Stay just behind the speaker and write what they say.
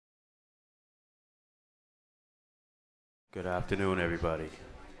Good afternoon, everybody.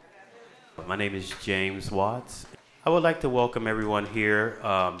 My name is James Watts. I would like to welcome everyone here,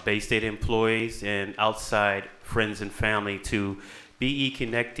 Baystate employees and outside friends and family, to BE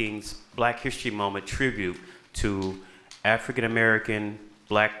Connecting's Black History Moment tribute to African American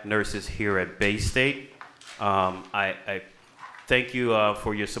Black nurses here at Baystate. I thank you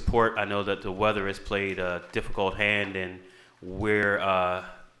for your support. I know that the weather has played a difficult hand in where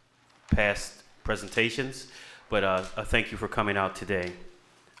past presentations, but thank you for coming out today.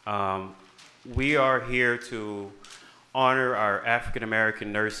 We are here to honor our African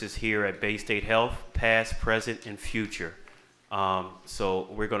American nurses here at Baystate Health, past, present, and future. So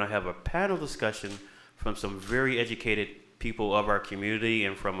we're going to have a panel discussion from some very educated people of our community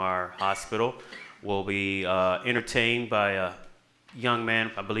and from our hospital. We'll be entertained by a young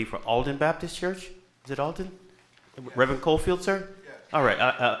man, I believe, from Alden Baptist Church. Is it Alden? Reverend Cofield, sir? Yes. All right.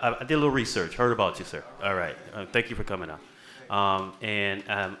 I did a little research. Heard about you, sir. All right. Thank you for coming out.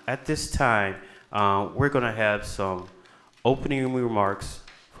 At this time, we're going to have some opening remarks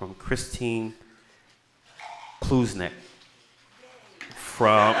from Christine Klusnick,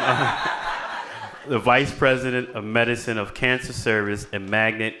 from the Vice President of Medicine of Cancer Service and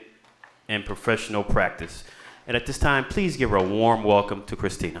Magnet and Professional Practice. And at this time, please give her a warm welcome to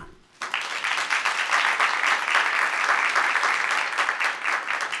Christina.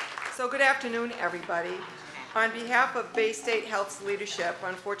 So good afternoon, everybody. On behalf of Baystate Health's leadership,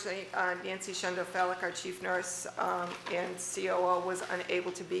 unfortunately, Nancy Shundofelic, our chief nurse and COO, was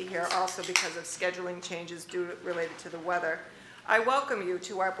unable to be here, also because of scheduling changes related to the weather. I welcome you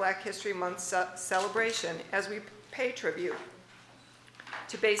to our Black History Month celebration as we pay tribute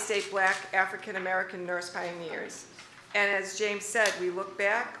to Baystate Black African American nurse pioneers. And as James said, we look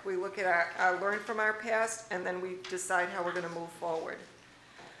back, we look at learn from our past, and then we decide how we're going to move forward.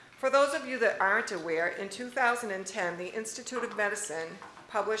 For those of you that aren't aware, in 2010, the Institute of Medicine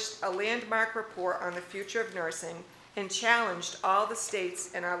published a landmark report on the future of nursing and challenged all the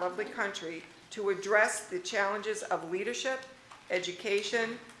states in our lovely country to address the challenges of leadership,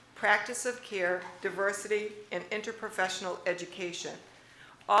 education, practice of care, diversity, and interprofessional education.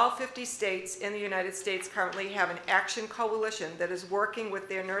 All 50 states in the United States currently have an action coalition that is working with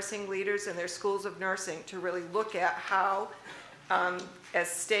their nursing leaders and their schools of nursing to really look at how, as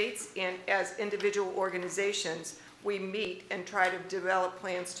states and as individual organizations, we meet and try to develop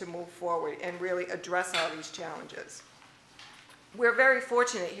plans to move forward and really address all these challenges. We're very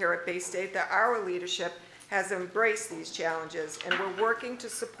fortunate here at Baystate that our leadership has embraced these challenges, and we're working to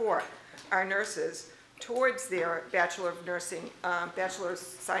support our nurses towards their Bachelor of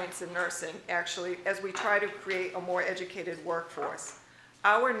Science in Nursing, actually, as we try to create a more educated workforce.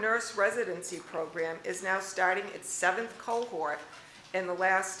 Our nurse residency program is now starting its 7th cohort in the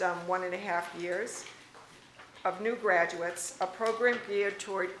last 1.5 years of new graduates, a program geared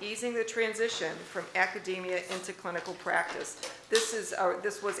toward easing the transition from academia into clinical practice. This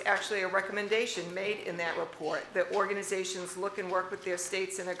was actually a recommendation made in that report that organizations look and work with their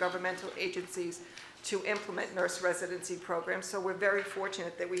states and their governmental agencies to implement nurse residency programs. So we're very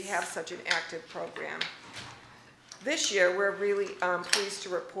fortunate that we have such an active program. This year, we're really pleased to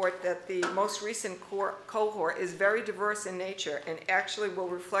report that the most recent cohort is very diverse in nature and actually will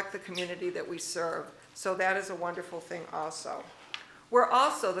reflect the community that we serve. So that is a wonderful thing also. We're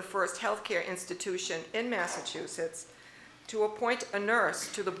also the first healthcare institution in Massachusetts to appoint a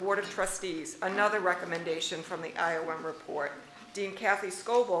nurse to the Board of Trustees, another recommendation from the IOM report. Dean Kathy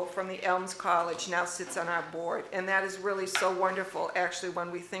Scoble from the Elms College now sits on our board, and that is really so wonderful, actually, when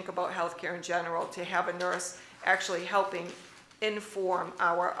we think about healthcare in general, to have a nurse actually helping inform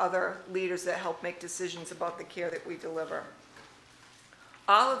our other leaders that help make decisions about the care that we deliver.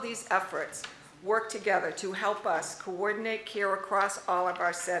 All of these efforts work together to help us coordinate care across all of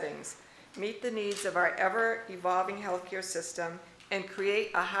our settings, meet the needs of our ever-evolving healthcare system, and create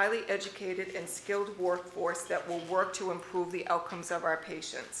a highly educated and skilled workforce that will work to improve the outcomes of our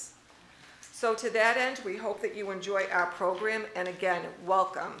patients. So to that end, we hope that you enjoy our program, and again,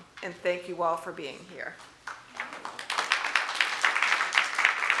 welcome, and thank you all for being here.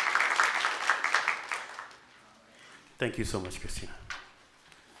 Thank you so much, Christina.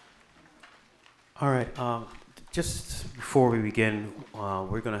 All right, just before we begin,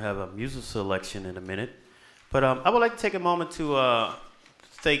 we're going to have a music selection in a minute. But I would like to take a moment to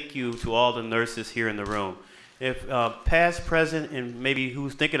thank you to all the nurses here in the room. If past, present, and maybe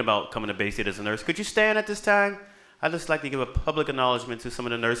who's thinking about coming to Baystate as a nurse, could you stand at this time? I'd just like to give a public acknowledgement to some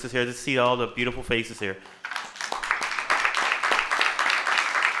of the nurses here to see all the beautiful faces here.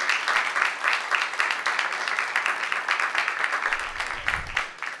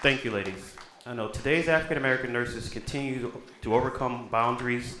 Thank you, ladies. I know today's African American nurses continue to overcome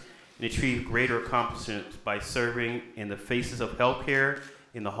boundaries and achieve greater accomplishments by serving in the faces of healthcare,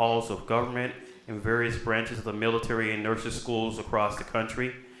 in the halls of government, in various branches of the military and nurses schools across the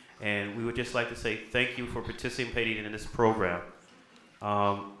country. And we would just like to say thank you for participating in this program.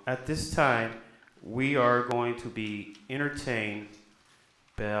 At this time, we are going to be entertained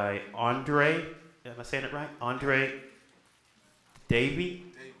by Andre, am I saying it right? Andre Davey?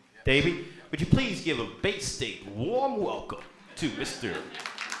 Davey? Would you please give a Baystate warm welcome to Mr.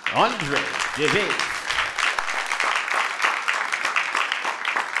 Andre Davey.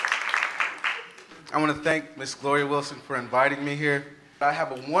 I want to thank Miss Gloria Wilson for inviting me here. I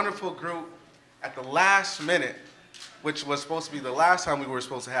have a wonderful group at the last minute, which was supposed to be the last time we were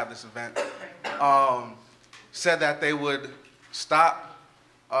supposed to have this event, said that they would stop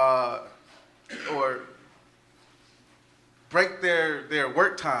or break their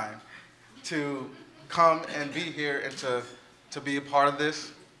work time to come and be here and to be a part of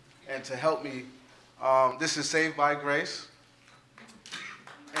this and to help me. This is Saved by Grace.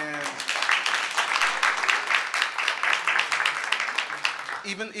 And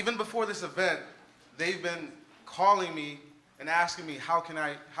even before this event, they've been calling me and asking me how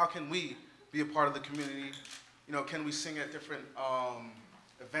can we be a part of the community? You know, can we sing at different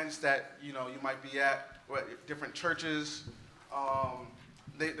events that you might be at, or at different churches?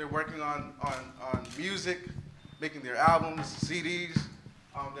 They're working on music, making their albums, CDs.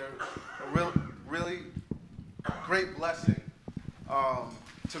 They're a really great blessing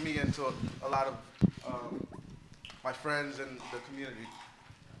to me and to a lot of my friends and the community.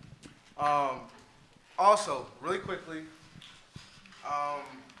 Also, really quickly,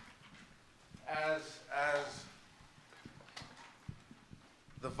 as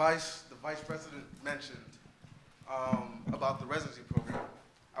the vice president mentioned about the residency program,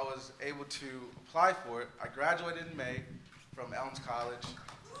 I was able to apply for it. I graduated in May from Elms College,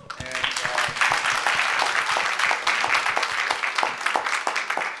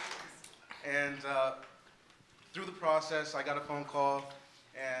 and through the process, I got a phone call,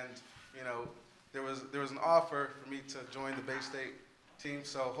 and there was an offer for me to join the Baystate team.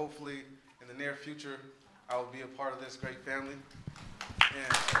 So hopefully, in the near future, I will be a part of this great family.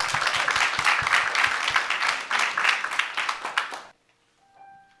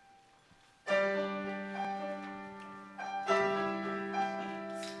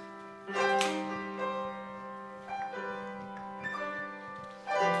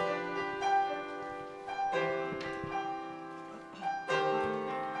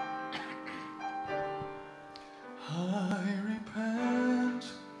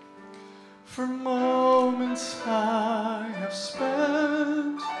 For moments I have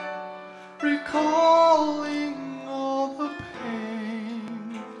spent recalling all the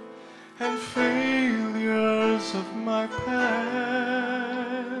pain and failures of my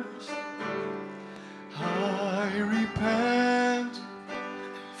past. I repent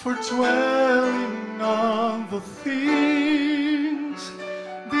for dwelling on the things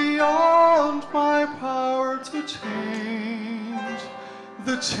beyond my power to change,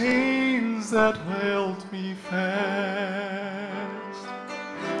 the chains that held me fast.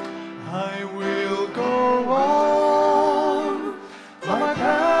 I will go on, my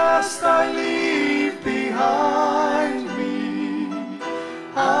past I leave behind me.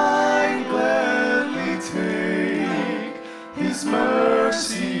 I gladly take His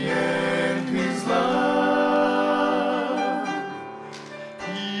mercy and His love.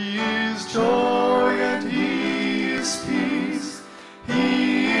 He is joy and He is peace.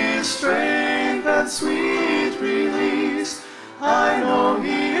 He is strength and sweet release. I know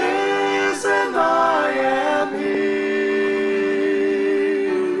He is and I am His.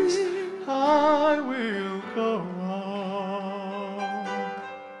 I will go on.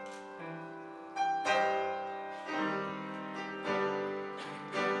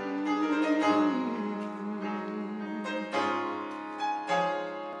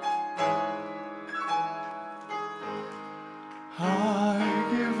 I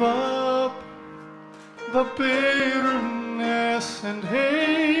give up the bitterness and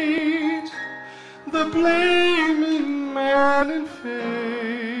hate, the blaming man and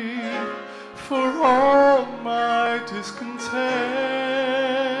fate for all my discontent,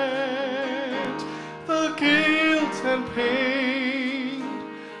 the guilt and pain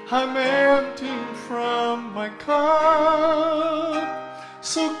I'm emptying from my cup,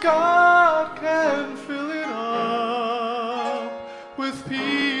 so God can fill it up with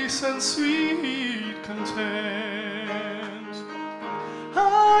peace and sweet content.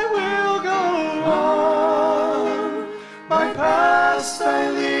 I will go on, my past I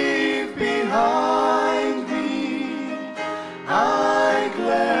leave behind.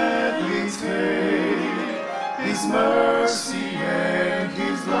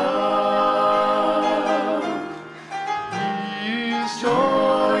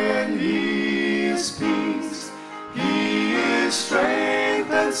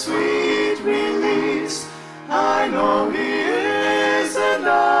 sweet release. I know He is and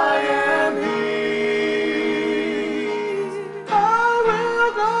I am His. I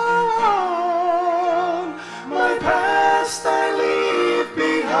will go on, my past I leave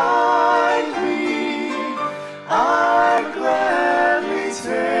behind me. I gladly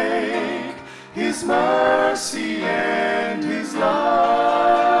take His mercy and His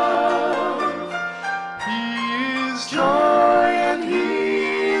love. He is joy and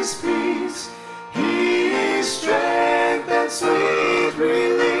He is peace. He is strength and sweet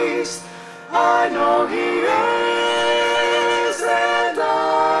release. I know He is and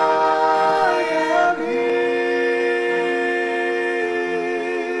I am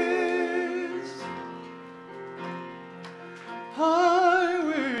His. I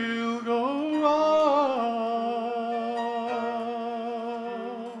will go on.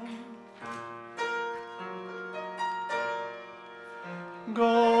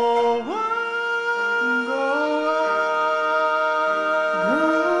 Go on, go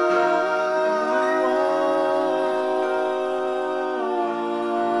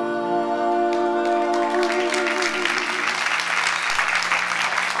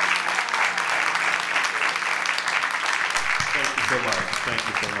Thank you so much. Thank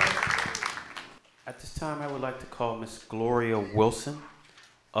you so much. At this time, I would like to call Miss Gloria Wilson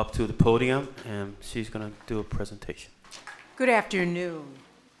up to the podium, and she's going to do a presentation. Good afternoon.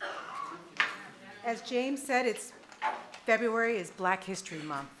 As James said, February is Black History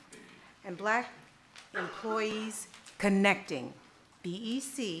Month, and Black Employees Connecting,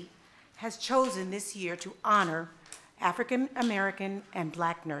 BEC, has chosen this year to honor African American and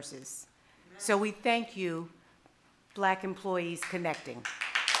Black nurses. So we thank you, Black Employees Connecting.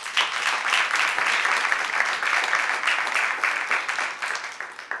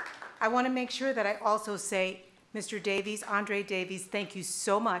 I want to make sure that I also say, Mr. Davies, Andre Davies, thank you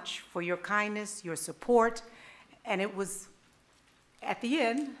so much for your kindness, your support, and it was at the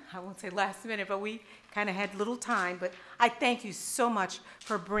end, I won't say last minute, but we kind of had little time, but I thank you so much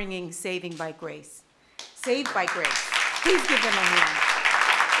for bringing Saving by Grace. Saved by Grace. Please give them a hand.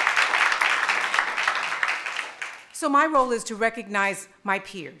 So my role is to recognize my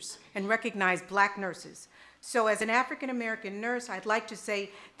peers and recognize Black nurses. So as an African-American nurse, I'd like to say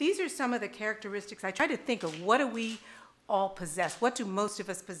these are some of the characteristics. I try to think of what do we all possess? What do most of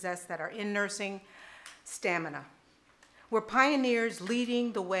us possess that are in nursing? Stamina. We're pioneers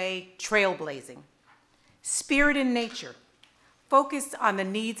leading the way, trailblazing. Spirit in nature, focused on the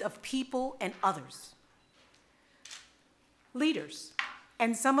needs of people and others. Leaders.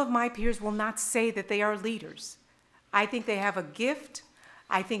 And some of my peers will not say that they are leaders. I think they have a gift.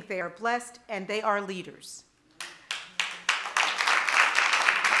 I think they are blessed, and they are leaders.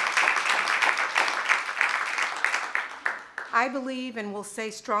 I believe and will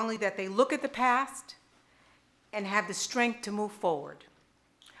say strongly that they look at the past and have the strength to move forward.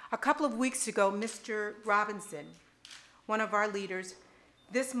 A couple of weeks ago, Mr. Robinson, one of our leaders,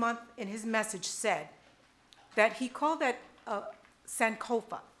 this month in his message said that he called that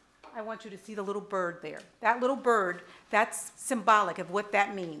Sankofa. I want you to see the little bird there. That little bird, that's symbolic of what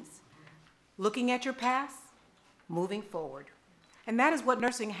that means. Looking at your past, moving forward. And that is what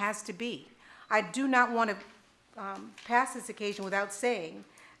nursing has to be. I do not want to pass this occasion without saying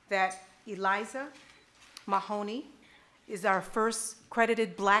that Eliza Mahoney is our first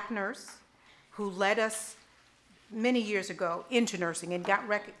credited Black nurse who led us many years ago into nursing and got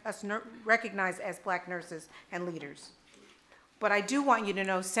us recognized as Black nurses and leaders. But I do want you to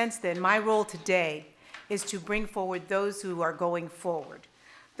know, since then, my role today is to bring forward those who are going forward,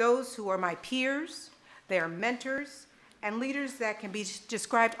 those who are my peers, they are mentors, and leaders that can be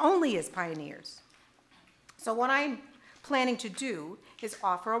described only as pioneers. So what I'm planning to do is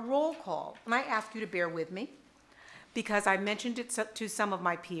offer a roll call, and I ask you to bear with me because I mentioned it to some of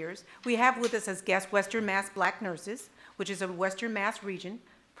my peers. We have with us as guests Western Mass Black Nurses, which is a Western Mass region,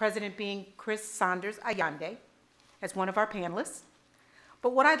 president being Chris Saunders Ayande, as one of our panelists.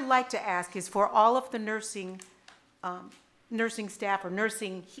 But what I'd like to ask is for all of the nursing staff or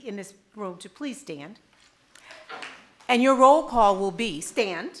nursing in this room to please stand. And your roll call will be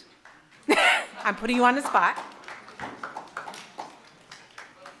stand. I'm putting you on the spot.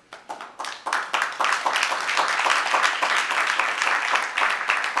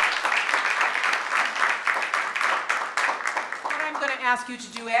 What I'm going to ask you to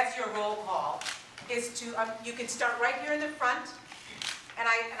do as your roll call is to, you can start right here in the front, and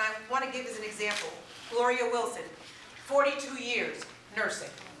I want to give as an example, Gloria Wilson, 42 years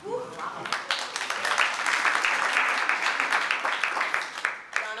nursing. Wow.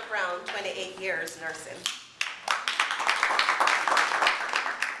 Brown, 28 years nursing.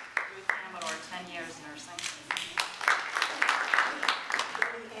 years nursing.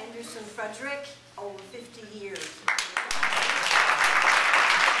 Betty Anderson Frederick, over 50 years.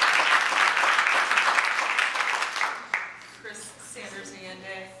 Chris Sanders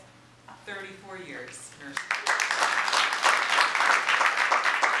Ande, 34 years nursing.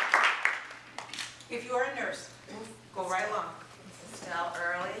 If you are a nurse, go right along. Estelle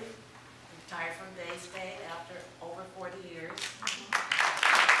Early, retired from Baystate after over 40 years.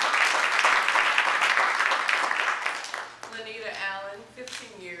 Lanita Allen,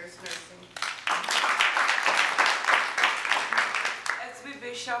 15 years nursing. S.B.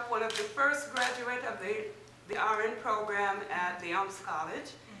 Bishop, one of the first graduate of the RN program at the Elms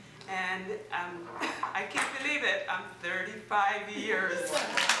College. And I can't believe it, I'm 35 years. So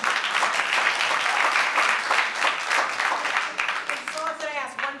I was going to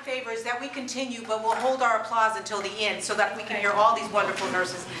ask one favor, is that we continue, but we'll hold our applause until the end so that we can hear all these wonderful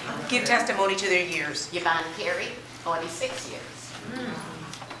nurses give testimony to their years. Yvonne Carey, 46 years.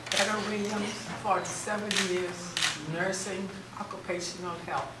 Etta Williams, 47 years, nursing, occupational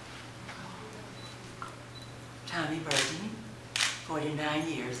health. Tommy Burton, 49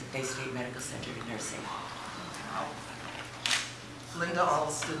 years at Baystate Medical Center in nursing. Linda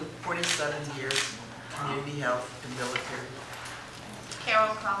Alston, 47 years, community health and military.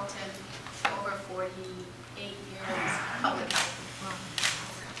 Carol Carlton, over 48 years, public health.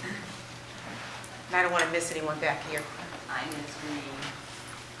 And I don't want to miss anyone back here. I'm Ms. Green.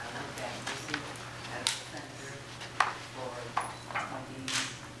 I worked at Baystate Medical Center for 25 years.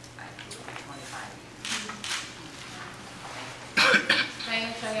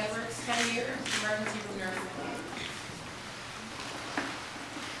 Diana Chai Edwards, 10 years, emergency room nursing.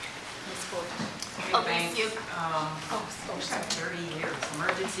 Alicia, 30 years,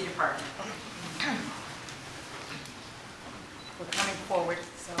 emergency department. We're coming forward.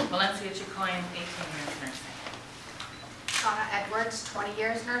 So. Valencia Chicoyan, 18 years nursing. Donna Edwards, 20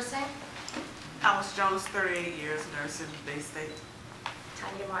 years nursing. Alice Jones, 38 years nursing, Baystate.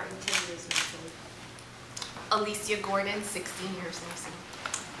 Tanya Martin, 10 years nursing. Alicia Gordon, 16 years nursing.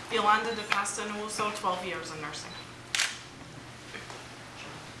 Yolanda DeCosta Nuso, 12 years in nursing.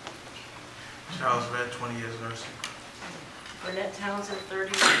 Charles Red, 20 years nursing. Burnett Townsend,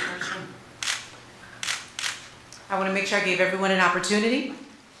 30 years nursing. I want to make sure I gave everyone an opportunity.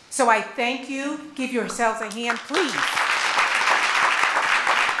 So I thank you. Give yourselves a hand, please.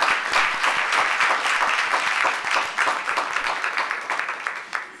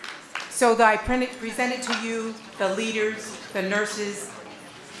 So I presented to you the leaders, the nurses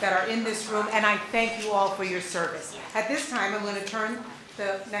that are in this room, and I thank you all for your service. At this time, I'm going to turn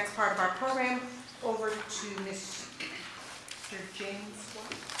the next part of our program over to Mr. James.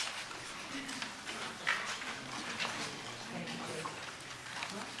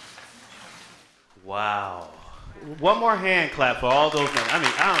 Wow. One more hand clap for all those men. I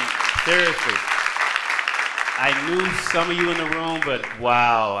mean, seriously. I knew some of you in the room, but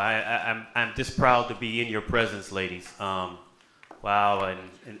wow, I'm just proud to be in your presence, ladies. Wow,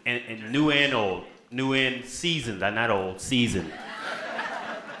 and new and old. New and seasoned, not old, seasoned.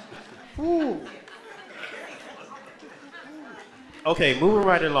 Okay, moving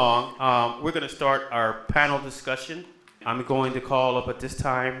right along, we're going to start our panel discussion. I'm going to call up at this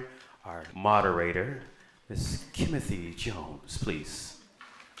time our moderator, Ms. Kimothy Jones, please.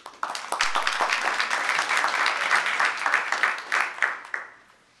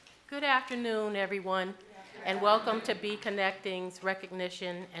 Good afternoon, everyone, and welcome to Be Connecting's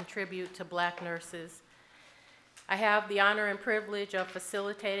recognition and tribute to Black nurses. I have the honor and privilege of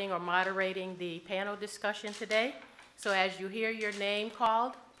facilitating or moderating the panel discussion today. So as you hear your name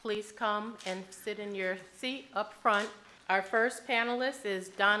called, please come and sit in your seat up front. Our first panelist is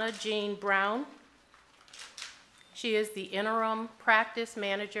Donna Jean Brown. She is the interim practice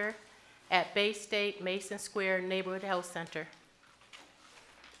manager at Baystate Mason Square Neighborhood Health Center.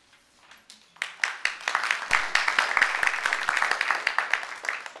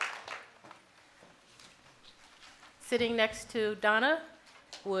 Sitting next to Donna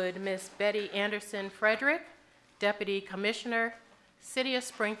would Miss Betty Anderson Frederick, Deputy Commissioner, City of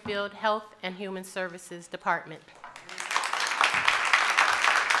Springfield Health and Human Services Department.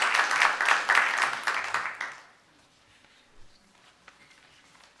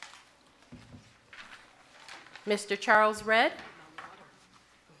 Mr. Charles Redd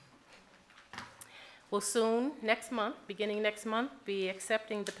will soon, beginning next month, be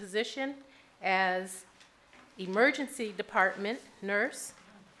accepting the position as Emergency Department nurse,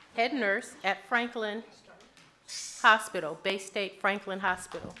 head nurse at Franklin Hospital, Baystate Franklin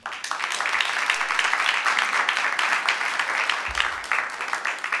Hospital.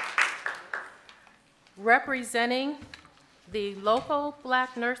 Representing the local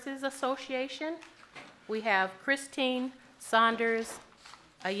Black Nurses Association, we have Christine Saunders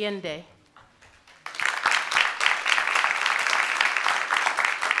Allende.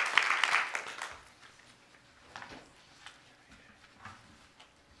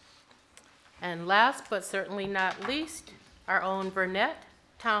 And last but certainly not least, our own Burnett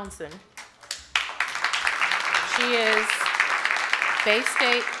Townsend. She is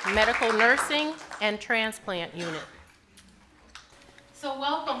Baystate Medical Nursing and Transplant Unit. So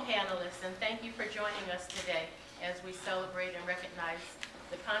welcome, panelists, and thank you for joining us today as we celebrate and recognize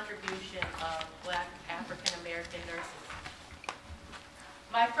the contribution of Black African American nurses.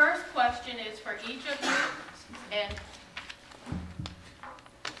 My first question is for each of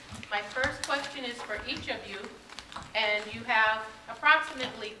you, and you have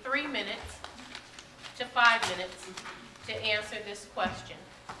approximately 3 minutes to 5 minutes to answer this question.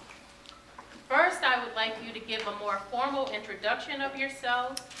 First, I would like you to give a more formal introduction of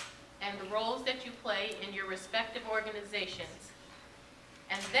yourselves and the roles that you play in your respective organizations.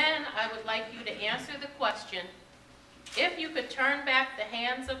 And then I would like you to answer the question, if you could turn back the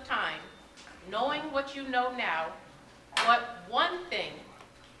hands of time, knowing what you know now, what one thing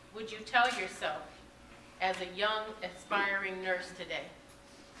would you tell yourself as a young, aspiring nurse today?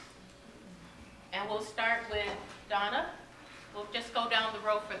 And we'll start with Donna. We'll just go down the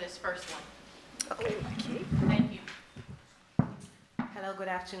row for this first one. Okay. Thank you. Hello, good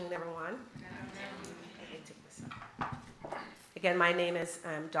afternoon, everyone. Again, my name is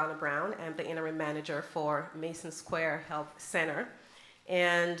Donna Brown. I'm the interim manager for Mason Square Health Center.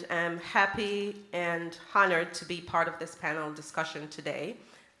 And I'm happy and honored to be part of this panel discussion today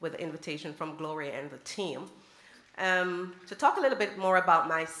with the invitation from Gloria and the team. To talk a little bit more about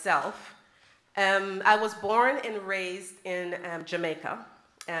myself, I was born and raised in Jamaica,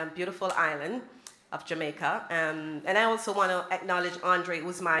 beautiful island of Jamaica. And I also want to acknowledge Andre,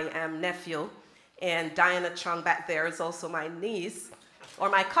 who's my nephew, and Diana Chung back there is also my niece, or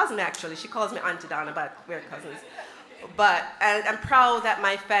my cousin actually. She calls me Auntie Donna, but we're cousins. But I'm proud that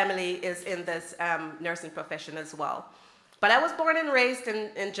my family is in this nursing profession as well. But I was born and raised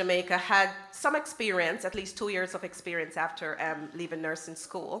in Jamaica, had some experience, at least 2 years of experience after leaving nursing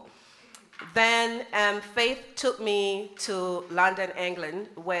school. Then Faith took me to London, England,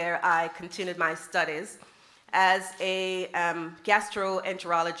 where I continued my studies as a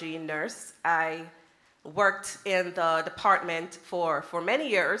gastroenterology nurse. I worked in the department for many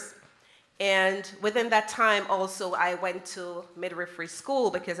years. And within that time also, I went to midwifery school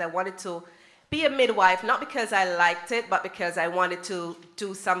because I wanted to be a midwife, not because I liked it, but because I wanted to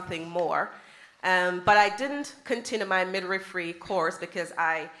do something more. But I didn't continue my midwifery course because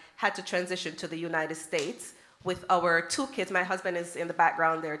I had to transition to the United States with our 2 kids. My husband is in the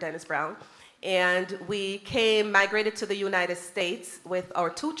background there, Dennis Brown. And we migrated to the United States with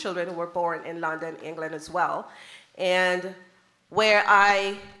our 2 children who were born in London, England as well. And where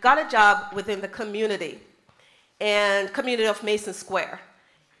I got a job within the community of Mason Square.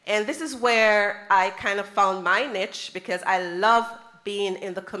 And this is where I kind of found my niche because I love being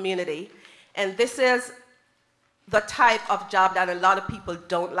in the community. And this is the type of job that a lot of people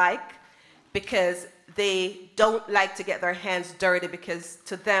don't like because they don't like to get their hands dirty because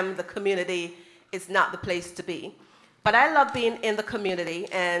to them the community is not the place to be. But I love being in the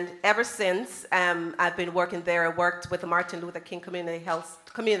community, and ever since I've been working there. I worked with the Martin Luther King Community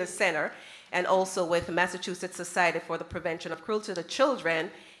Center and also with the Massachusetts Society for the Prevention of Cruelty to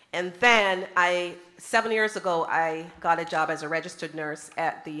Children. And then 7 years ago, I got a job as a registered nurse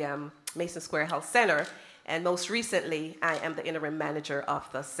at the Mason Square Health Center. And most recently, I am the interim manager of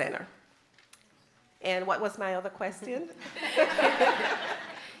the center. And what was my other question?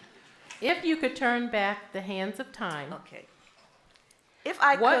 If you could turn back the hands of time. Okay. If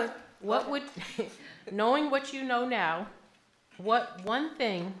I could. What would, knowing what you know now, what one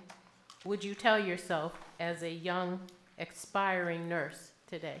thing would you tell yourself as a young, aspiring nurse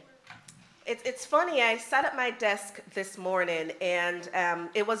today? It's funny, I sat at my desk this morning and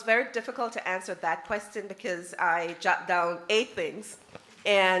it was very difficult to answer that question because I jotted down 8 things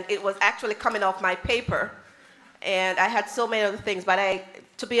and it was actually coming off my paper and I had so many other things, but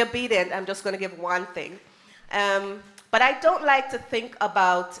to be obedient, I'm just going to give one thing. But I don't like to think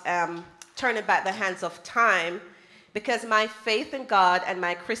about turning back the hands of time because my faith in God and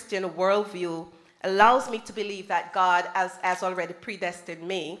my Christian worldview allows me to believe that God has already predestined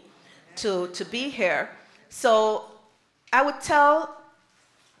me to be here. So I would tell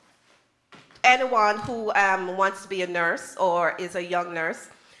anyone who wants to be a nurse or is a young nurse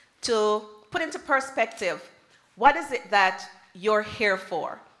to put into perspective, what is it that you're here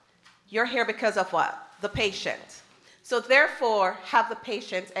for? You're here because of what? the patient. So therefore, have the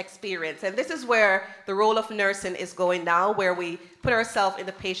patient experience. And this is where the role of nursing is going now, where we put ourselves in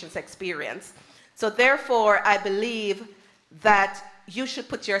the patient's experience. So therefore, I believe that you should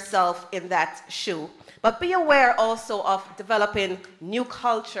put yourself in that shoe. But be aware also of developing new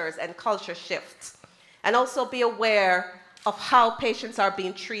cultures and culture shifts. And also be aware of how patients are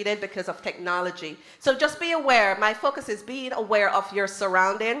being treated because of technology. So just be aware. My focus is being aware of your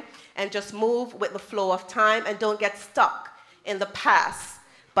surrounding and just move with the flow of time and don't get stuck in the past,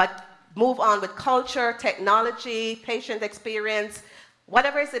 but move on with culture, technology, patient experience,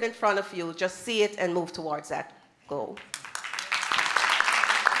 whatever is in front of you, just see it and move towards that goal.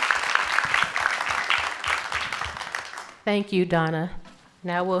 Thank you, Donna.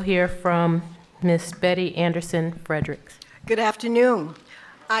 Now we'll hear from Ms. Betty Anderson Fredericks. Good afternoon.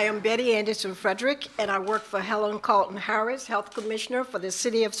 I am Betty Anderson Frederick, and I work for Helen Colton Harris, Health Commissioner for the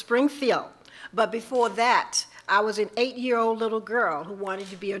City of Springfield. But before that, I was an 8-year-old little girl who wanted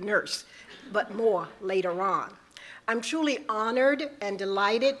to be a nurse, but more later on. I'm truly honored and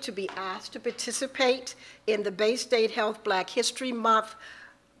delighted to be asked to participate in the Baystate Health Black History Month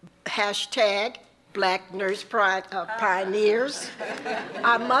hashtag Black Nurse Pioneers.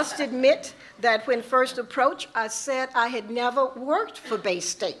 I must admit that when first approached, I said I had never worked for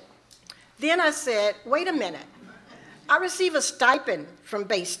Baystate. Then I said, wait a minute, I receive a stipend from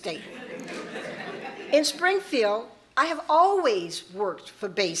Baystate. In Springfield, I have always worked for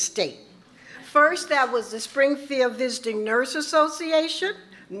Baystate. First, that was the Springfield Visiting Nurse Association,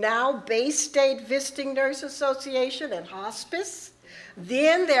 now Baystate Visiting Nurse Association and Hospice.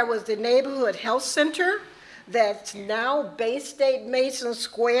 Then there was the Neighborhood Health Center, that's now Baystate Mason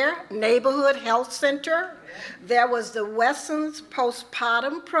Square Neighborhood Health Center. There was the Wesson's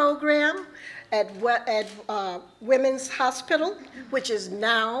Postpartum Program at Women's Hospital, which is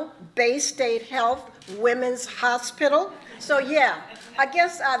now Baystate Health Women's Hospital. So yeah, I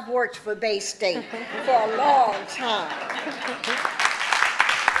guess I've worked for Baystate for a long time.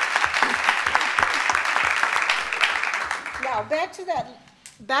 Now back to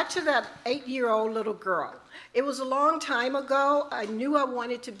that 8-year-old little girl. It was a long time ago. I knew I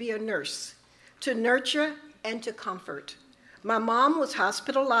wanted to be a nurse, to nurture and to comfort. My mom was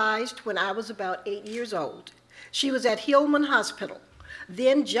hospitalized when I was about 8 years old. She was at Hillman Hospital,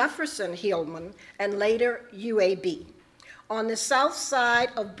 then Jefferson Hillman, and later UAB. On the south side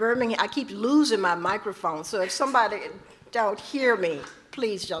of Birmingham, I keep losing my microphone, so if somebody don't hear me,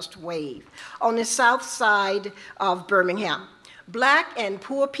 please just wave. On the south side of Birmingham, Black and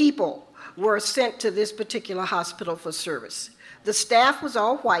poor people were sent to this particular hospital for service. The staff was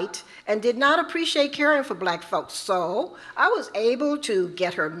all white and did not appreciate caring for Black folks, so I was able to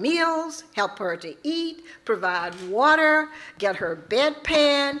get her meals, help her to eat, provide water, get her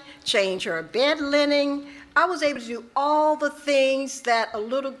bedpan, change her bed linen. I was able to do all the things that a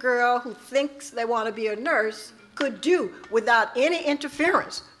little girl who thinks they want to be a nurse could do without any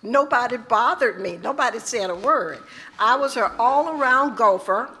interference. Nobody bothered me. Nobody said a word. I was her all-around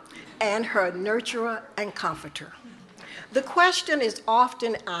gopher and her nurturer and comforter. The question is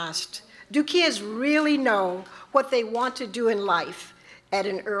often asked, do kids really know what they want to do in life at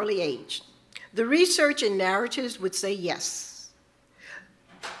an early age? The research and narratives would say yes.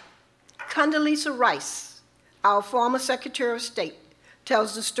 Condoleezza Rice, our former Secretary of State,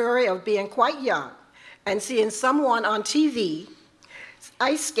 tells the story of being quite young and seeing someone on TV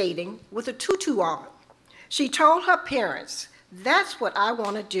ice skating with a tutu on. She told her parents, that's what I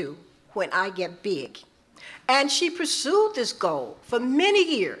want to do when I get big. And she pursued this goal for many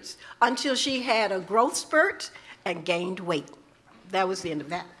years until she had a growth spurt and gained weight. That was the end of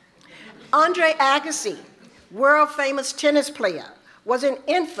that. Andre Agassi, world-famous tennis player, was an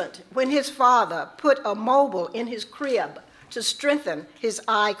infant when his father put a mobile in his crib to strengthen his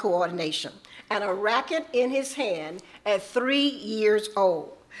eye coordination and a racket in his hand at 3 years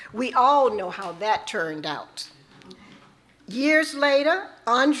old. We all know how that turned out. Years later,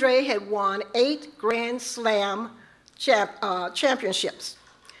 Andre had won 8 Grand Slam championships,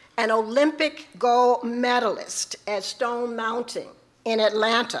 an Olympic gold medalist at Stone Mountain in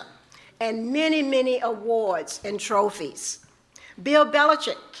Atlanta, and many, many awards and trophies. Bill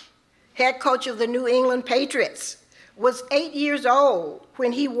Belichick, head coach of the New England Patriots, was 8 years old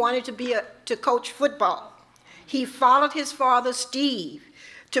when he wanted to coach football. He followed his father, Steve,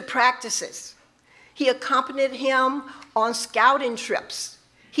 to practices. He accompanied him on scouting trips.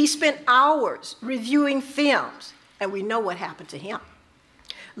 He spent hours reviewing films, and we know what happened to him.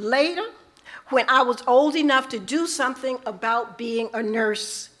 Later, when I was old enough to do something about being a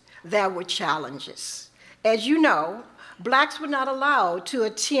nurse, there were challenges. As you know, Blacks were not allowed to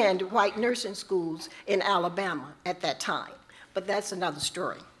attend white nursing schools in Alabama at that time, but that's another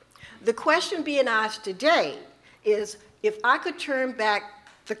story. The question being asked today is, if I could turn back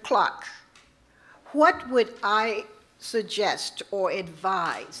the clock, what would I suggest or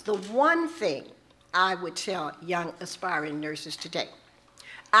advise, the one thing I would tell young aspiring nurses today?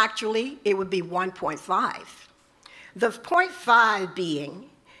 Actually, it would be 1.5. The 0.5 being,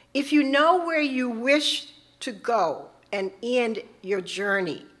 if you know where you wish to go and end your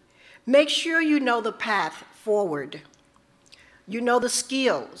journey, make sure you know the path forward. You know the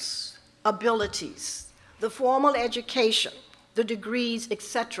skills, abilities, the formal education, the degrees,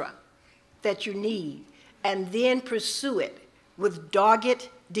 etc., that you need, and then pursue it with dogged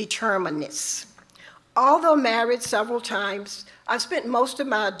determinateness. Although married several times, I've spent most of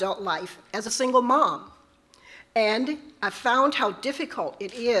my adult life as a single mom, and I found how difficult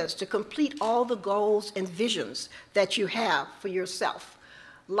it is to complete all the goals and visions that you have for yourself.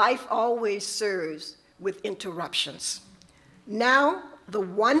 Life always serves with interruptions. Now, the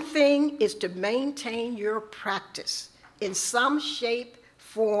one thing is to maintain your practice in some shape,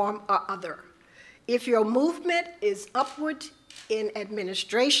 form, or other. If your movement is upward in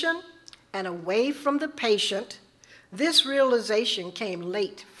administration and away from the patient, this realization came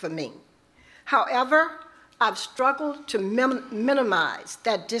late for me. However, I've struggled to minimize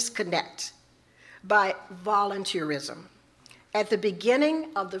that disconnect by volunteerism. At the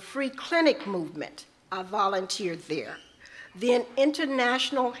beginning of the free clinic movement, I volunteered there. Then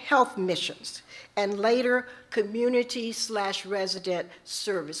international health missions, and later community/resident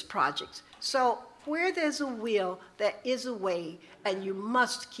service projects. So where there's a will, there is a way, and you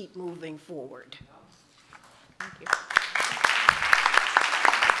must keep moving forward. Thank you.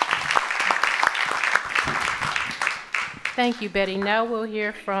 Thank you, Betty. Now we'll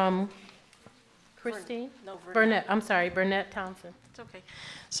hear from Christine? No, Burnett. I'm sorry, Burnett Townsend. It's okay.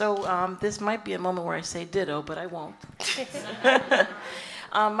 So this might be a moment where I say ditto, but I won't.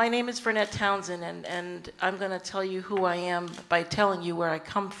 My name is Burnett Townsend, and I'm going to tell you who I am by telling you where I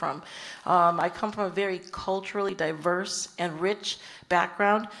come from. I come from a very culturally diverse and rich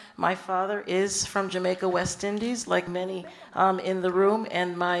background. My father is from Jamaica, West Indies, like many in the room,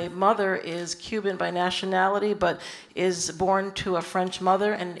 and my mother is Cuban by nationality, but is born to a French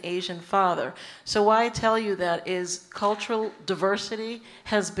mother and an Asian father. So why I tell you that is cultural diversity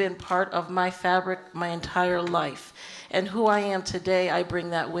has been part of my fabric my entire life. And who I am today, I bring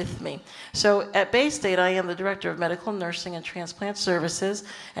that with me. So at Baystate, I am the Director of Medical Nursing and Transplant Services,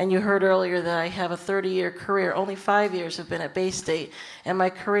 and you heard earlier that I have a 30-year career. Only 5 years have been at Baystate, and my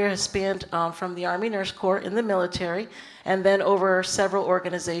career has spanned from the Army Nurse Corps in the military, and then over several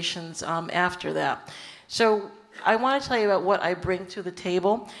organizations after that. So I want to tell you about what I bring to the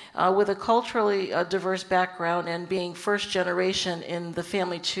table. With a culturally diverse background and being first generation in the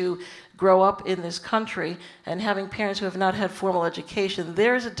family to grow up in this country and having parents who have not had formal education,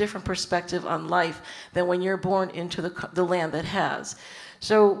 there's a different perspective on life than when you're born into the land that has.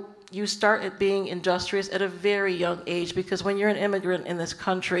 So you start at being industrious at a very young age, because when you're an immigrant in this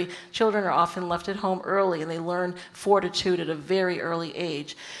country, children are often left at home early and they learn fortitude at a very early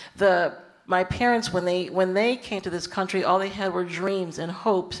age. My parents, when they came to this country, all they had were dreams and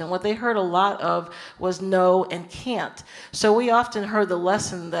hopes, and what they heard a lot of was no and can't. So we often heard the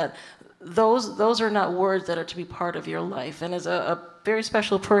lesson that those are not words that are to be part of your life. And as a very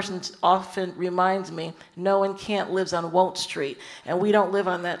special person often reminds me, no and can't lives on Won't Street, and we don't live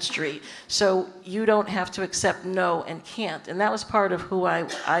on that street. So you don't have to accept no and can't. And that was part of who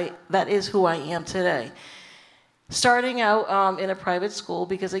that is who I am today. Starting out in a private school,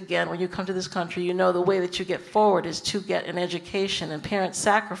 because again, when you come to this country, you know the way that you get forward is to get an education, and parents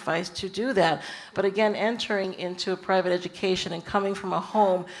sacrifice to do that. But again, entering into a private education and coming from a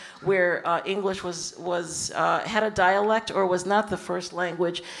home where English had a dialect or was not the first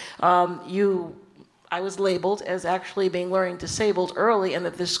language, I was labeled as actually being learning disabled early, and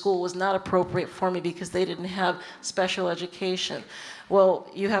that this school was not appropriate for me because they didn't have special education. Well,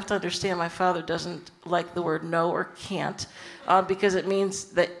 you have to understand, my father doesn't like the word no or can't, because it means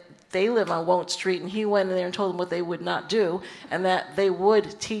that they live on Won't Street, and he went in there and told them what they would not do, and that they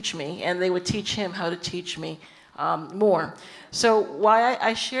would teach me, and they would teach him how to teach me more. So why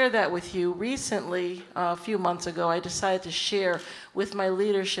I share that with you, recently, a few months ago, I decided to share with my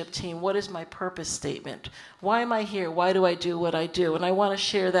leadership team, what is my purpose statement? Why am I here? Why do I do what I do? And I want to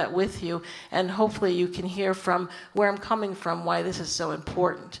share that with you, and hopefully you can hear from where I'm coming from, why this is so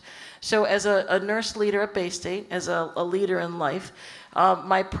important. So as a nurse leader at Baystate, as a leader in life,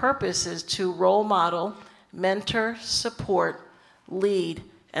 my purpose is to role model, mentor, support, lead,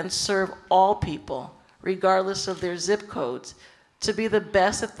 and serve all people, regardless of their zip codes, to be the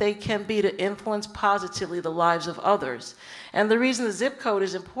best that they can be to influence positively the lives of others. And the reason the zip code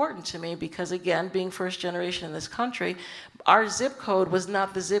is important to me, because again, being first generation in this country, our zip code was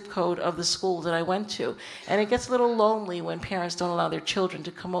not the zip code of the school that I went to. And it gets a little lonely when parents don't allow their children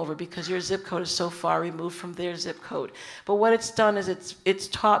to come over because your zip code is so far removed from their zip code. But what it's done is it's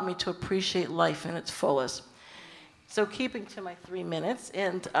taught me to appreciate life in its fullest. So keeping to my 3 minutes,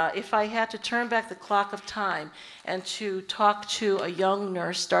 and if I had to turn back the clock of time and to talk to a young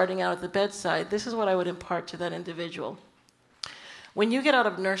nurse starting out at the bedside, this is what I would impart to that individual. When you get out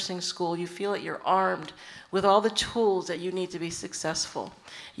of nursing school, you feel that you're armed with all the tools that you need to be successful.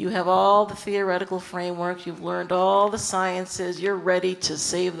 You have all the theoretical framework, you've learned all the sciences, you're ready to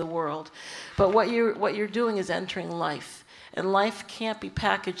save the world. But what you're doing is entering life. And life can't be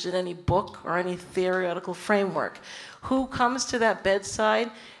packaged in any book or any theoretical framework. Who comes to that bedside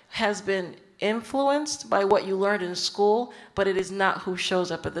has been influenced by what you learned in school, but it is not who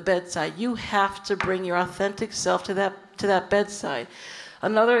shows up at the bedside. You have to bring your authentic self to that bedside.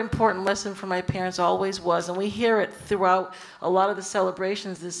 Another important lesson for my parents always was, and we hear it throughout a lot of the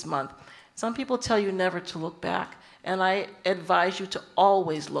celebrations this month, some people tell you never to look back. And I advise you to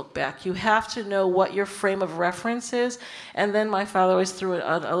always look back. You have to know what your frame of reference is. And then my father always threw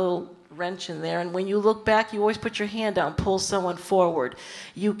a little wrench in there. And when you look back, you always put your hand down, pull someone forward.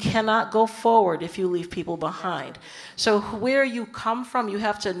 You cannot go forward if you leave people behind. So where you come from, you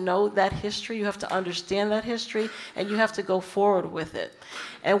have to know that history, you have to understand that history, and you have to go forward with it.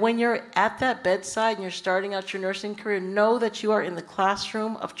 And when you're at that bedside and you're starting out your nursing career, know that you are in the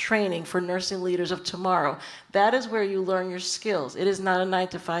classroom of training for nursing leaders of tomorrow. That is where you learn your skills. It is not a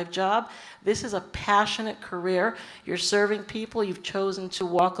 9-to-5 job. This is a passionate career. You're serving people. You've chosen to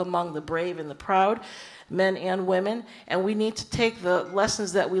walk among the brave and the proud, men and women, and we need to take the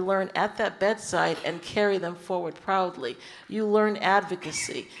lessons that we learn at that bedside and carry them forward proudly. You learn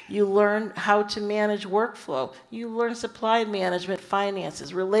advocacy. You learn how to manage workflow. You learn supply management,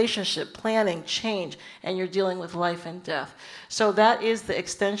 finances, relationship, planning, change, and you're dealing with life and death. So that is the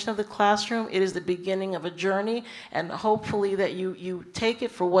extension of the classroom. It is the beginning of a journey, and hopefully that you take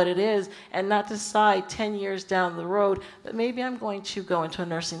it for what it is and not decide 10 years down the road that maybe I'm going to go into a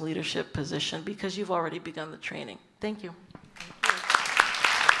nursing leadership position, because you've already begun the training. Thank you.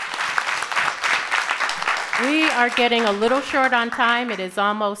 We are getting a little short on time. It is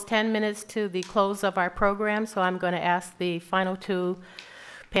almost 10 minutes to the close of our program, so I'm going to ask the final two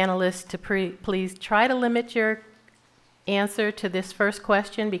panelists to please try to limit your answer to this first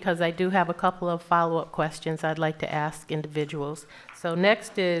question, because I do have a couple of follow-up questions I'd like to ask individuals. So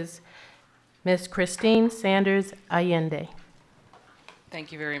next is Ms. Christine Sanders Allende.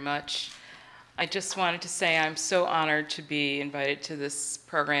 Thank you very much. I just wanted to say I'm so honored to be invited to this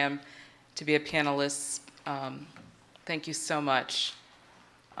program, to be a panelist. Thank you so much.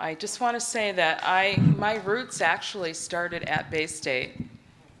 I just want to say that my roots actually started at Baystate.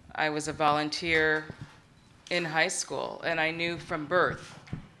 I was a volunteer in high school, and I knew from birth,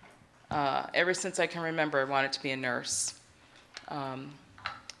 ever since I can remember, I wanted to be a nurse. I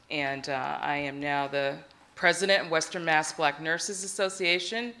am now the president of Western Mass Black Nurses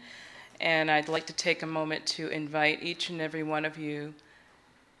Association, and I'd like to take a moment to invite each and every one of you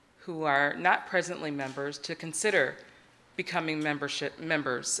who are not presently members to consider becoming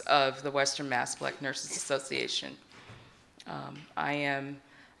members of the Western Mass Black Nurses Association. I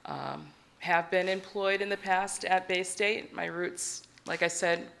have been employed in the past at Baystate. My roots, like I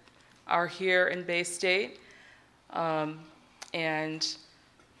said, are here in Baystate. And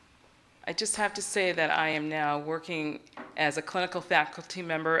I just have to say that I am now working as a clinical faculty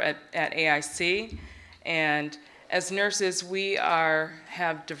member at AIC. And as nurses, we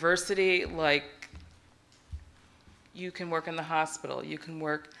have diversity. Like, you can work in the hospital, you can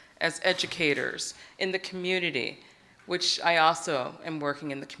work as educators in the community, which I also am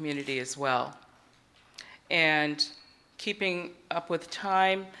working in the community as well. And keeping up with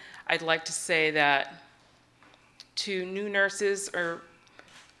time, I'd like to say that to new nurses, or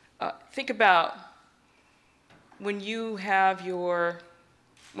think about when you pass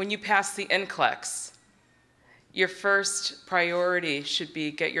the NCLEX, your first priority should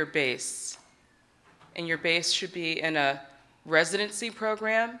be get your base. And your base should be in a residency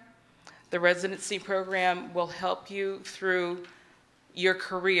program. The residency program will help you through your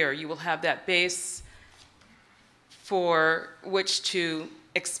career. You will have that base for which to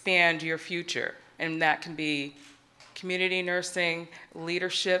expand your future. And that can be community nursing,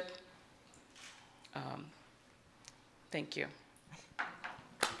 leadership. Thank you.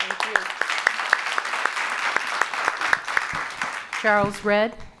 Thank you. Charles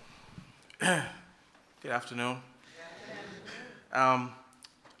Redd. Good afternoon. I'm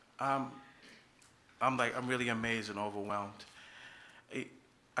really amazed and overwhelmed.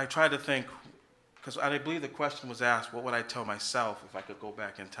 I try to think, because I believe the question was asked, what would I tell myself if I could go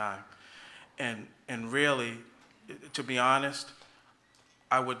back in time? And really, to be honest,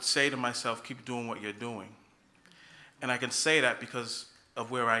 I would say to myself, keep doing what you're doing. And I can say that because of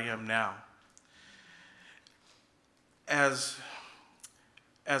where I am now. As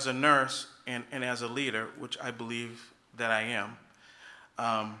a nurse and as a leader, which I believe that I am,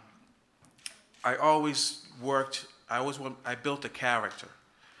 I built a character.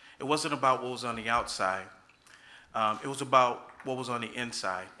 It wasn't about what was on the outside. It was about what was on the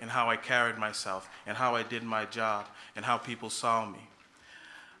inside and how I carried myself and how I did my job and how people saw me.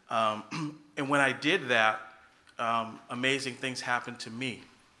 And when I did that, amazing things happened to me.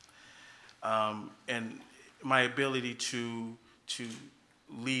 And my ability to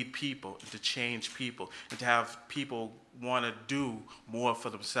lead people, and to change people, and to have people want to do more for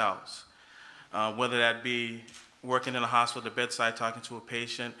themselves. Whether that be working in a hospital at the bedside, talking to a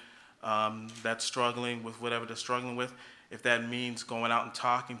patient that's struggling with whatever they're struggling with, if that means going out and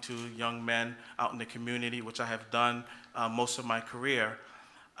talking to young men out in the community, which I have done most of my career,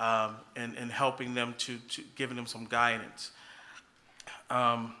 and helping them to giving them some guidance.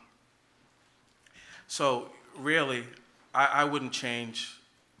 So really, I wouldn't change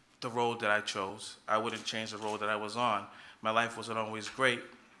the road that I chose. I wouldn't change the road that I was on. My life wasn't always great,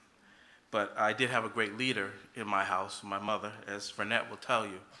 but I did have a great leader in my house, my mother, as Vernette will tell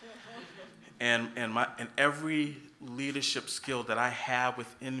you. And every leadership skill that I have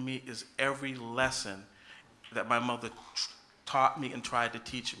within me is every lesson that my mother taught me and tried to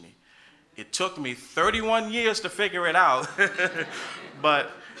teach me. It took me 31 years to figure it out, but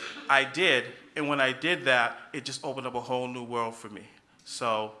I did. And when I did that, it just opened up a whole new world for me.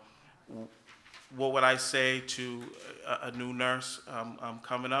 So what would I say to a new nurse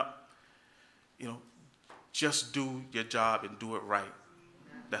coming up? You know, just do your job and do it right.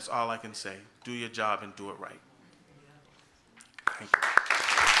 That's all I can say. Do your job and do it right. Thank you.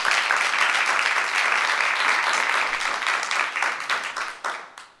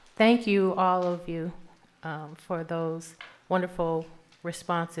 Thank you, all of you, for those wonderful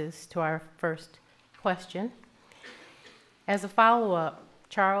responses to our first question. As a follow-up,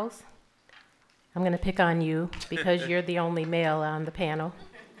 Charles, I'm going to pick on you because you're the only male on the panel.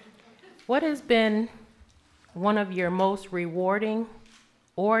 What has been one of your most rewarding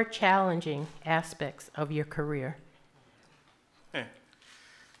or challenging aspects of your career?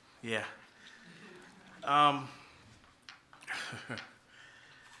 Yeah. I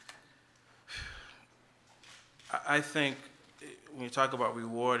think when you talk about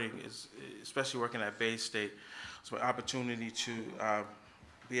rewarding, especially working at Baystate, it's an opportunity to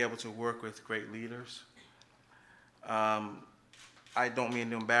be able to work with great leaders. I don't mean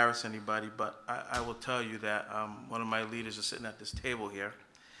to embarrass anybody, but I will tell you that one of my leaders is sitting at this table here.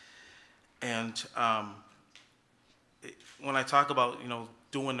 And when I talk about,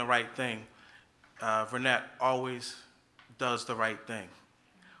 doing the right thing, Vernette always does the right thing.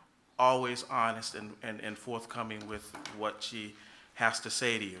 Always honest and forthcoming with what she has to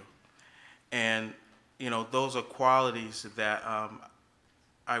say to you. And, those are qualities that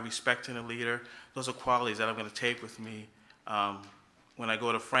I respect in a leader. Those are qualities that I'm going to take with me when I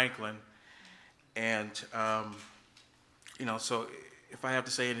go to Franklin. And, so if I have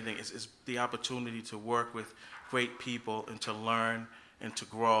to say anything, it's the opportunity to work with great people and to learn and to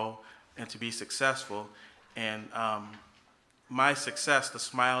grow and to be successful. And my success, the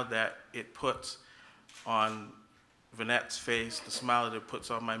smile that it puts on Vernette's face, the smile that it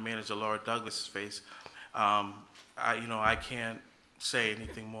puts on my manager, Laura Douglas's face, I can't say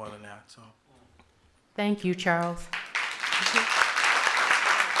anything more than that. So, thank you, Charles.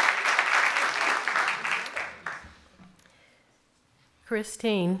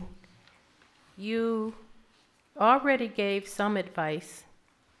 Christine, you already gave some advice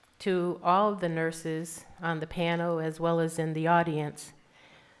to all of the nurses on the panel as well as in the audience.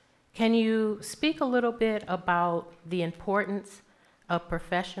 Can you speak a little bit about the importance of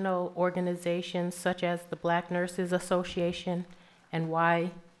professional organizations such as the Black Nurses Association and why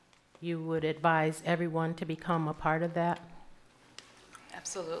you would advise everyone to become a part of that?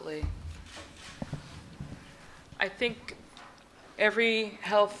 Absolutely. I think every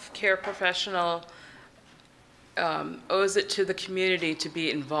healthcare professional owes it to the community to be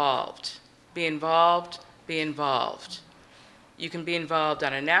involved. Be involved, be involved. You can be involved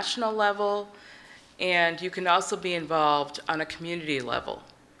on a national level, and you can also be involved on a community level.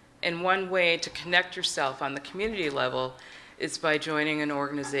 And one way to connect yourself on the community level is by joining an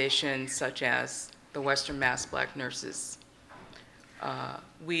organization such as the Western Mass Black nurses.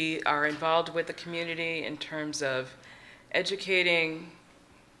 We are involved with the community in terms of educating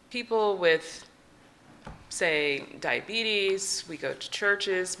people with, say, diabetes. We go to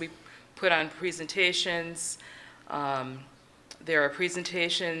churches, we put on presentations. There are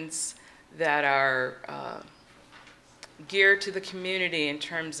presentations that are geared to the community in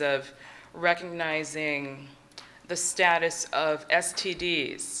terms of recognizing the status of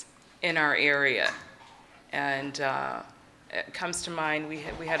STDs in our area. And it comes to mind, we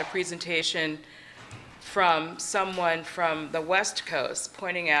had a presentation from someone from the West Coast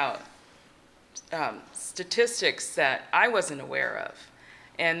pointing out statistics that I wasn't aware of.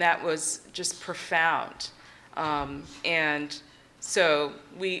 And that was just profound. And so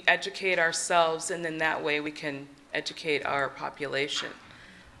we educate ourselves, and then that way we can educate our population.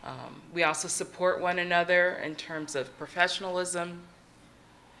 We also support one another in terms of professionalism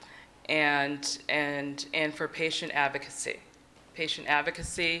and for patient advocacy. Patient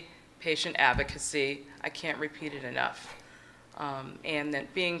advocacy, patient advocacy. I can't repeat it enough. And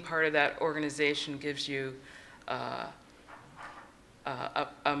that being part of that organization gives you a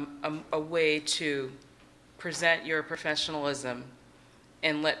way to present your professionalism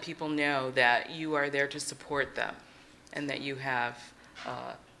and let people know that you are there to support them and that you have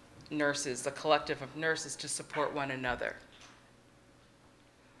nurses, a collective of nurses to support one another.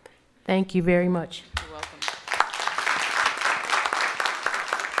 Thank you very much. You're welcome.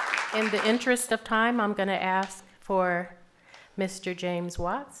 In the interest of time, I'm going to ask for Mr. James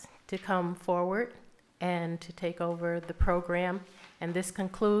Watts to come forward and to take over the program. And this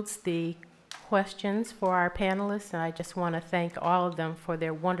concludes the questions for our panelists, and I just want to thank all of them for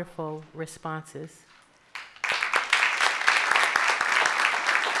their wonderful responses.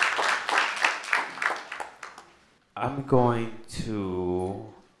 I'm going to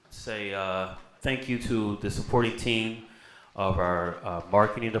say thank you to the supporting team of our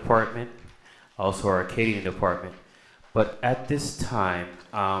marketing department, also our catering department. But at this time,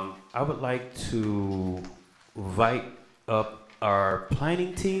 I would like to invite up our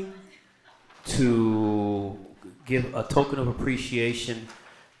planning team to give a token of appreciation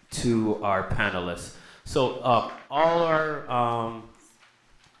to our panelists. So all our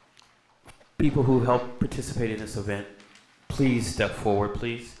people who helped participate in this event, please step forward,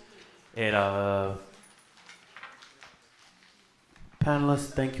 please. And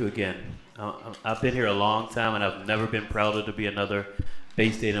panelists, thank you again. I've been here a long time, and I've never been prouder to be another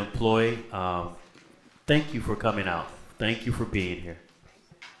Baystate employee. Thank you for coming out. Thank you for being here.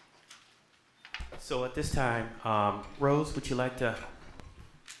 So at this time, Rose, would you like to?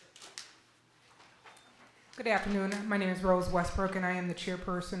 Good afternoon. My name is Rose Westbrook, and I am the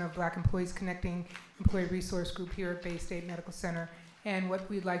chairperson of Black Employees Connecting Employee Resource Group here at Baystate Medical Center. And what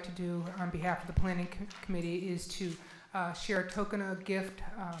we'd like to do on behalf of the Planning Committee is to share a token of gift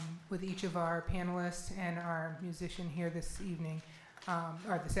with each of our panelists and our musician here this evening,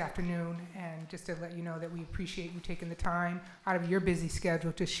 or this afternoon, and just to let you know that we appreciate you taking the time out of your busy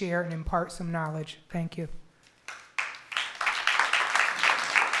schedule to share and impart some knowledge. Thank you.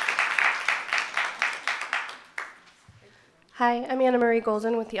 Hi, I'm Anna Marie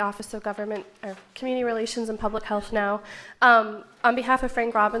Golden with the Office of Government or Community Relations and Public Health now. On behalf of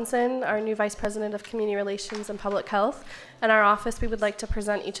Frank Robinson, our new Vice President of Community Relations and Public Health, and our office, we would like to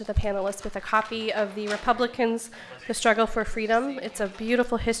present each of the panelists with a copy of the Republicans, The Struggle for Freedom. It's a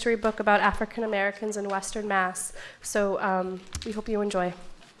beautiful history book about African Americans in Western Mass. So we hope you enjoy.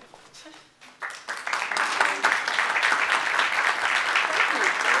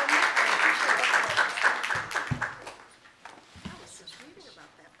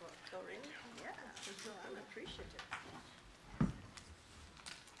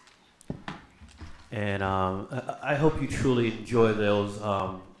 And I hope you truly enjoy those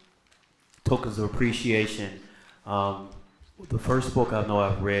tokens of appreciation. The first book I know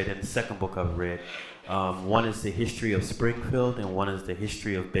I've read and the second book I've read, one is the history of Springfield and one is the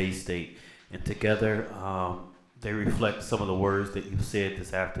history of Baystate. And together they reflect some of the words that you've said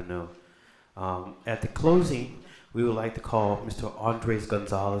this afternoon. At the closing, we would like to call Mr. Andres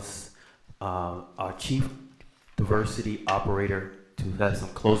Gonzalez, our Chief Diversity Operator, to have some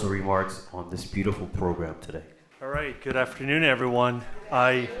closing remarks on this beautiful program today. All right, good afternoon, everyone.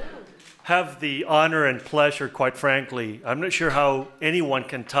 I have the honor and pleasure, quite frankly, I'm not sure how anyone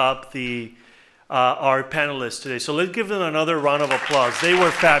can top our panelists today. So let's give them another round of applause. They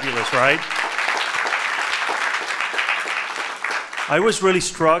were fabulous, right? I was really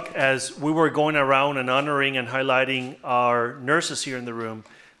struck as we were going around and honoring and highlighting our nurses here in the room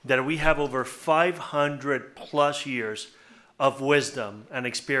that we have over 500 plus years of wisdom and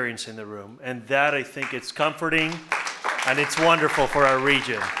experience in the room. And that, I think, it's comforting and it's wonderful for our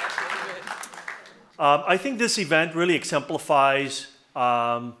region. I think this event really exemplifies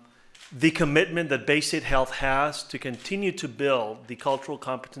the commitment that Baystate Health has to continue to build the cultural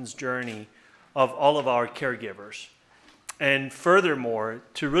competence journey of all of our caregivers. And furthermore,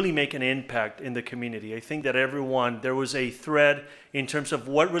 to really make an impact in the community. I think that there was a thread in terms of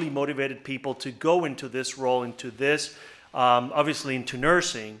what really motivated people to go into this role, into this, obviously into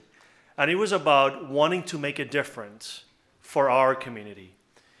nursing. And it was about wanting to make a difference for our community.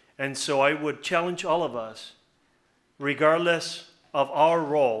 And so I would challenge all of us, regardless of our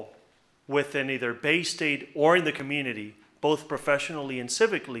role within either Baystate or in the community, both professionally and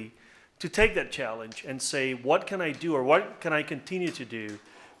civically, to take that challenge and say, what can I do or what can I continue to do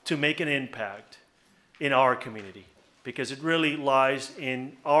to make an impact in our community? Because it really lies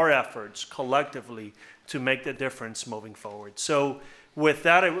in our efforts collectively to make the difference moving forward. So with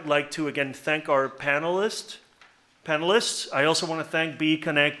that, I would like to again thank our panelists. I also want to thank Be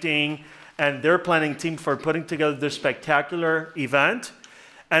Connecting and their planning team for putting together this spectacular event.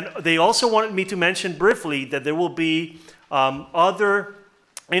 And they also wanted me to mention briefly that there will be other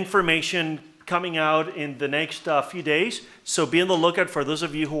information coming out in the next few days. So be on the lookout for those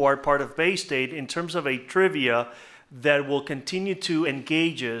of you who are part of Baystate in terms of a trivia that will continue to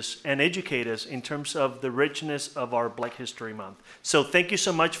engage us and educate us in terms of the richness of our Black History Month. So thank you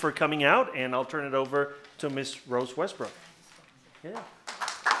so much for coming out, and I'll turn it over to Ms. Rose Westbrook. Yeah.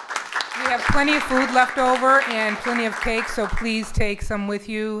 We have plenty of food left over and plenty of cake, so please take some with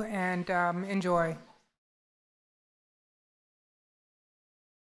you and enjoy.